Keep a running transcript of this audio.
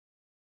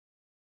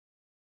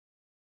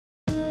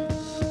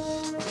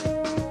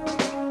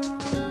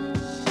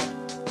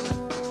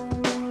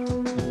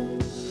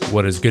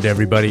What is good,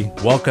 everybody?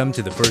 Welcome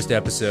to the first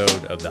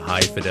episode of the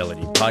High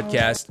Fidelity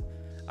Podcast.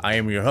 I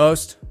am your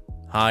host,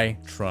 Hai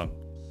Trung.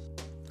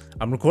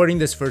 I'm recording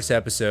this first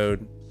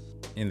episode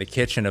in the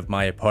kitchen of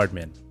my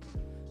apartment,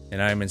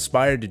 and I'm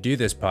inspired to do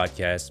this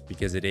podcast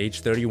because at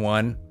age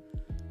 31,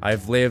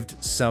 I've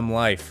lived some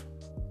life,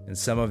 and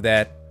some of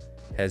that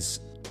has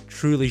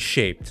truly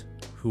shaped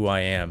who I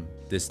am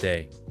this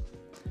day.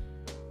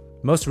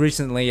 Most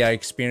recently, I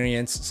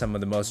experienced some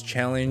of the most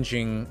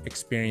challenging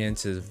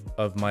experiences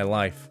of my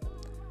life.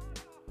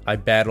 I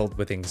battled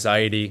with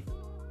anxiety,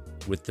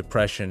 with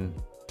depression,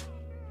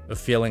 of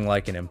feeling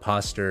like an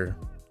imposter,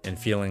 and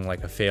feeling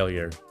like a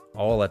failure,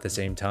 all at the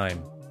same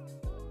time.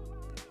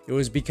 It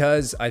was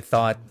because I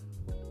thought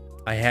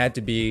I had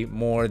to be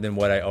more than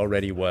what I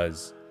already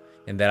was,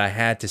 and that I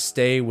had to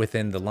stay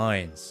within the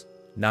lines,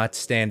 not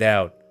stand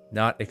out,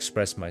 not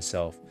express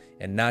myself,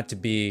 and not to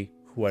be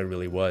who I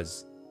really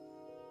was.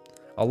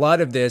 A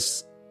lot of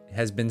this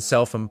has been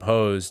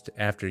self-imposed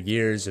after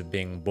years of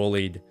being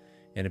bullied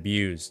and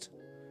abused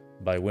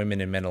by women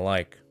and men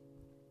alike,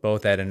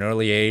 both at an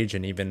early age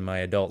and even my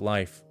adult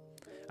life.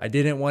 I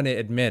didn't want to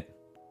admit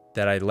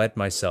that I let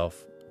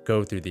myself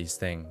go through these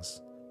things,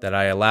 that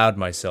I allowed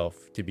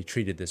myself to be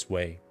treated this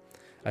way.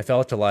 I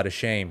felt a lot of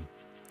shame.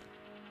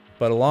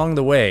 But along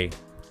the way,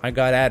 I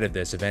got out of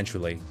this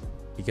eventually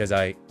because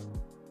I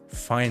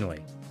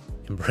finally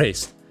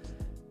embraced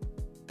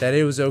that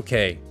it was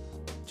okay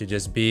to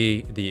just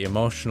be the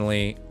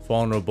emotionally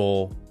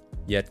vulnerable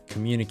yet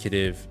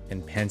communicative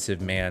and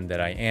pensive man that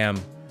I am,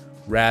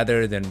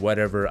 rather than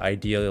whatever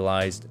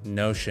idealized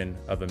notion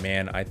of a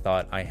man I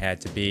thought I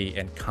had to be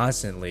and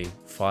constantly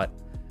fought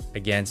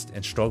against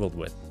and struggled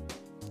with.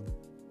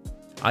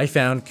 I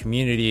found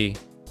community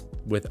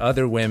with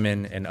other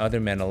women and other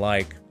men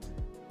alike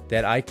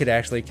that I could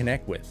actually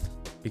connect with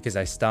because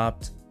I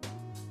stopped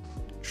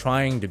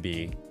trying to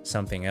be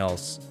something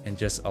else and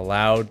just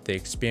allowed the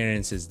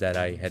experiences that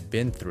I had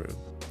been through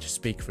to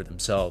speak for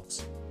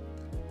themselves.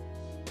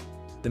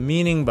 The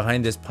meaning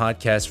behind this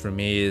podcast for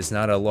me is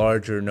not a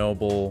larger,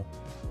 noble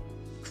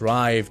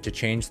drive to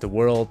change the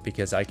world,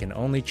 because I can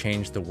only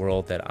change the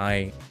world that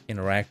I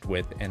interact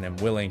with and am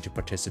willing to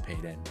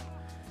participate in.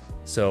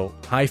 So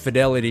High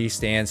Fidelity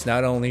stands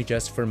not only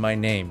just for my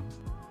name,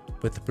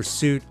 but the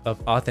pursuit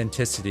of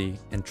authenticity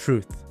and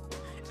truth.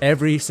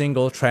 Every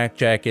single track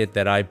jacket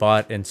that I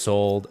bought and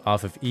sold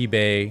off of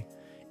eBay,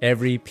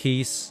 every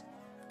piece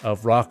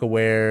of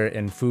Rocawear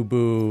and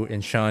Fubu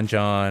and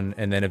Shanjan,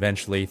 and then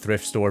eventually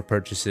thrift store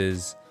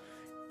purchases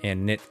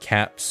and knit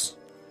caps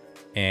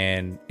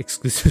and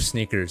exclusive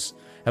sneakers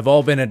have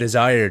all been a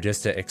desire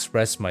just to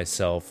express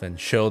myself and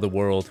show the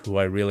world who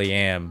I really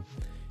am,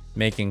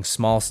 making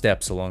small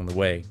steps along the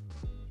way.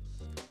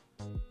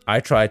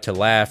 I tried to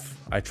laugh,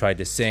 I tried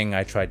to sing,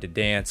 I tried to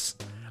dance,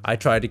 I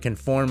tried to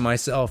conform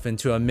myself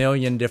into a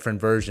million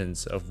different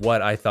versions of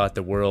what I thought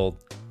the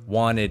world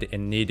wanted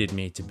and needed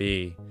me to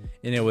be.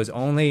 And it was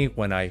only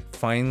when I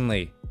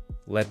finally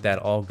let that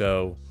all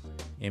go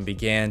and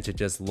began to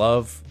just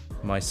love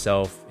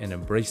myself and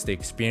embrace the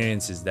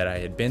experiences that I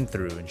had been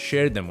through and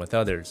shared them with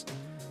others,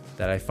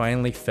 that I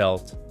finally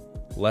felt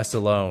less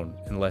alone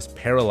and less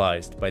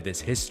paralyzed by this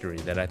history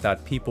that I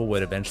thought people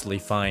would eventually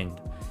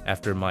find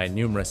after my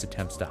numerous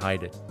attempts to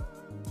hide it.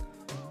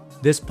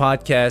 This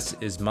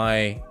podcast is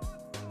my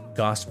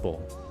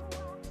gospel,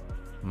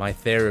 my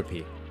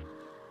therapy,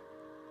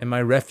 and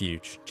my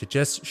refuge to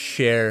just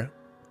share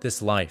this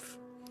life.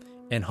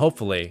 And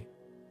hopefully,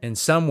 in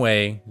some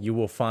way, you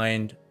will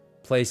find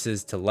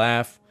places to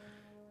laugh,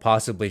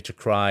 possibly to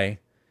cry,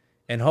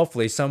 and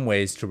hopefully some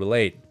ways to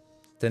relate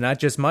to not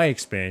just my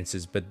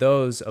experiences, but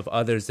those of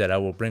others that I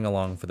will bring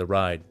along for the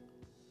ride.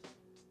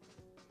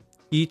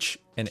 Each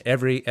and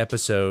every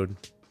episode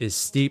is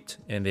steeped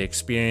in the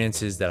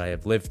experiences that I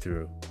have lived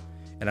through.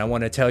 And I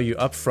want to tell you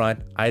up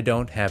front, I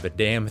don't have a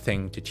damn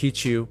thing to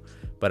teach you,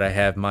 but I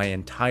have my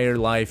entire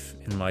life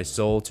and my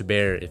soul to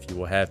bear if you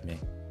will have me.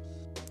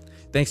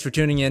 Thanks for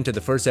tuning in to the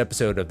first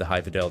episode of the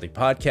High Fidelity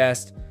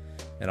Podcast,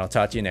 and I'll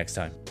talk to you next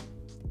time.